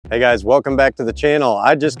Hey guys, welcome back to the channel.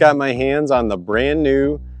 I just got my hands on the brand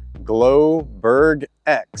new BeRG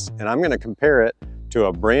X, and I'm gonna compare it to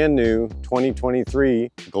a brand new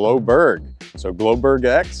 2023 BeRG. So BeRG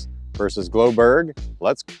X versus BeRG,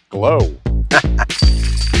 let's glow.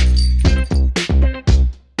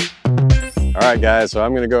 All right guys, so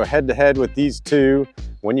I'm gonna go head to head with these two.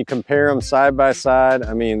 When you compare them side by side,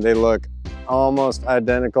 I mean, they look almost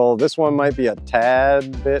identical. This one might be a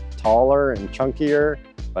tad bit taller and chunkier,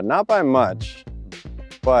 but not by much.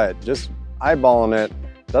 But just eyeballing it,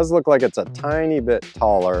 does look like it's a tiny bit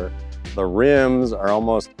taller. The rims are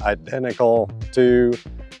almost identical too.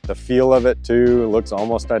 The feel of it too looks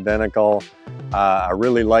almost identical. I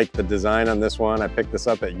really like the design on this one. I picked this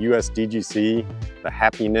up at USDGC, the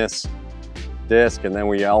Happiness disc, and then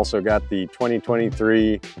we also got the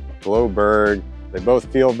 2023 BeRG. They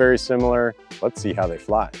both feel very similar. Let's see how they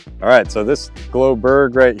fly. All right, so this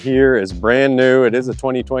BeRG right here is brand new. It is a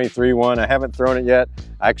 2023 one. I haven't thrown it yet.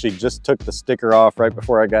 I actually just took the sticker off right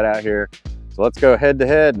before I got out here. So let's go head to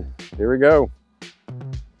head. Here we go.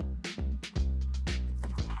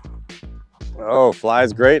 Oh,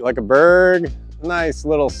 flies great like a BeRG. Nice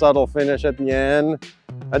little subtle finish at the end.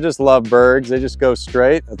 I just love BeRGs. They just go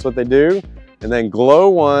straight. That's what they do. And then glow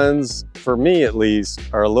ones, for me at least,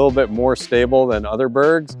 are a little bit more stable than other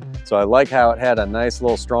BeRGs. So I like how it had a nice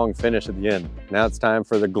little strong finish at the end. Now it's time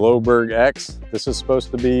for the BeRG X. This is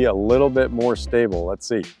supposed to be a little bit more stable. Let's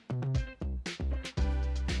see.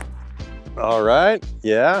 All right,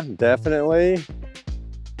 yeah, definitely.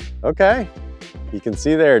 Okay, you can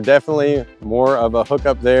see there, definitely more of a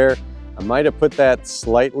hookup there. I might have put that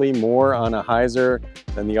slightly more on a hyzer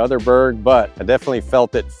than the other BeRG, but I definitely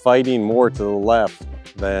felt it fighting more to the left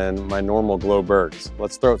than my normal BeRGs.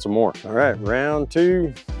 Let's throw it some more. All right, round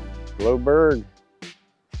two, BeRG.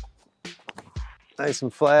 Nice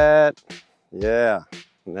and flat, yeah.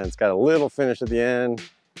 And then it's got a little finish at the end.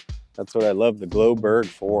 That's what I love the BeRG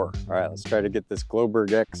for. All right, let's try to get this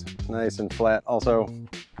BeRG X nice and flat also.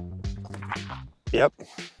 Yep,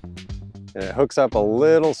 and it hooks up a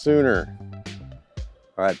little sooner.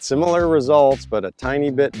 All right, similar results, but a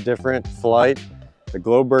tiny bit different flight. The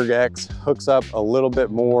BeRG X hooks up a little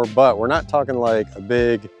bit more, but we're not talking like a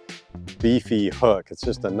big beefy hook. It's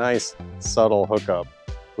just a nice subtle hookup,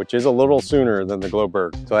 which is a little sooner than the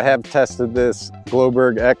BeRG. So I have tested this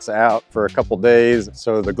BeRG X out for a couple days.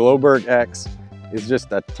 So the BeRG X is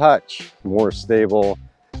just a touch more stable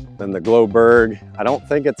than the BeRG. I don't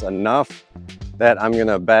think it's enough that I'm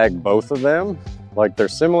gonna bag both of them. Like, they're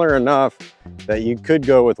similar enough that you could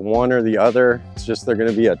go with one or the other. It's just they're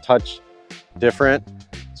gonna be a touch different.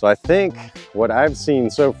 So I think what I've seen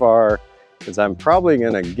so far is I'm probably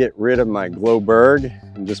gonna get rid of my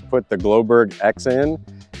BeRG and just put the BeRG X in.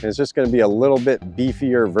 And it's just gonna be a little bit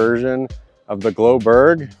beefier version of the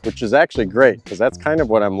BeRG, which is actually great because that's kind of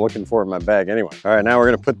what I'm looking for in my bag anyway. All right, now we're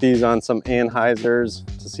gonna put these on some anhyders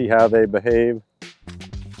to see how they behave.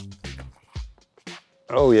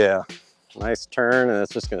 Oh yeah, nice turn, and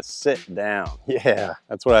it's just gonna sit down. Yeah,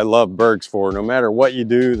 that's what I love BeRGs for. No matter what you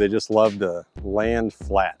do, they just love to land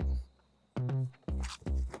flat.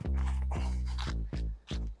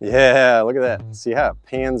 Yeah, look at that. See how it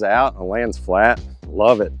pans out and lands flat?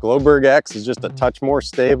 Love it. BeRG X is just a touch more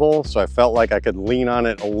stable, so I felt like I could lean on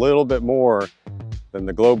it a little bit more than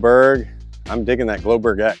the BeRG. I'm digging that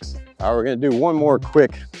BeRG X. All right, we're gonna do one more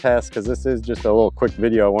quick test because this is just a little quick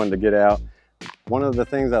video I wanted to get out. One of the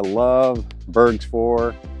things I love BeRGs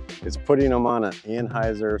for is putting them on an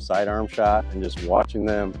anhyzer sidearm shot and just watching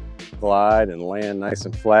them glide and land nice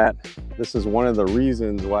and flat. This is one of the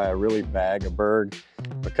reasons why I really bag a BeRG,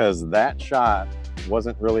 because that shot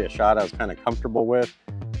wasn't really a shot I was kind of comfortable with.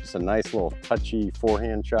 Just a nice little touchy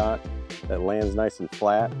forehand shot that lands nice and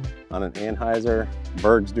flat on an anhyzer.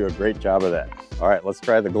 BeRGs do a great job of that. All right, let's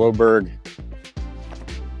try the BeRG.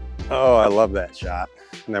 Oh, I love that shot.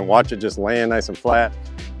 And then watch it just land nice and flat.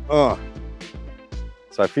 So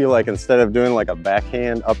I feel like instead of doing like a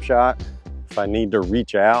backhand upshot, if I need to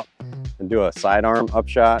reach out and do a sidearm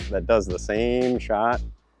upshot that does the same shot,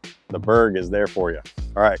 the BeRG is there for you.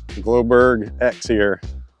 All right, BeRG X here.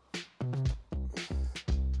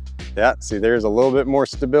 Yeah, see, there's a little bit more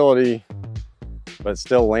stability, but it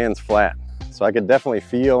still lands flat. So I could definitely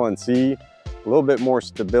feel and see a little bit more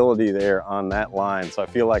stability there on that line. So I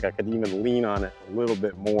feel like I could even lean on it a little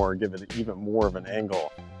bit more, give it even more of an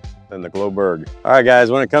angle than the BeRG. All right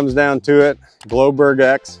guys, when it comes down to it, BeRG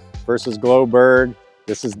X versus BeRG,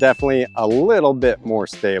 this is definitely a little bit more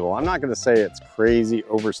stable. I'm not gonna say it's crazy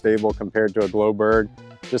overstable compared to a BeRG,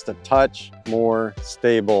 just a touch more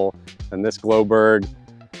stable than this BeRG.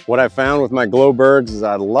 What I found with my BeRGs is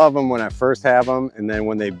I love them when I first have them, and then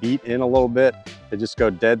when they beat in a little bit, they just go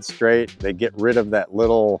dead straight. They get rid of that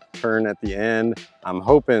little turn at the end. I'm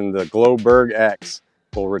hoping the BeRG X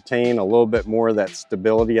will retain a little bit more of that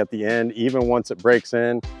stability at the end, even once it breaks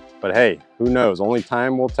in. But hey, who knows? Only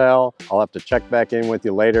time will tell. I'll have to check back in with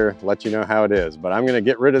you later, let you know how it is. But I'm gonna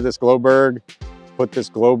get rid of this BeRG, put this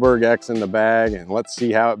BeRG X in the bag, and let's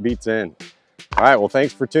see how it beats in. All right, well,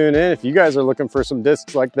 thanks for tuning in. If you guys are looking for some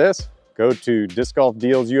discs like this, go to Disc Golf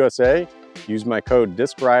Deals USA, use my code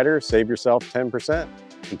DiscRider, save yourself 10%.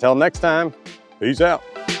 Until next time, peace out.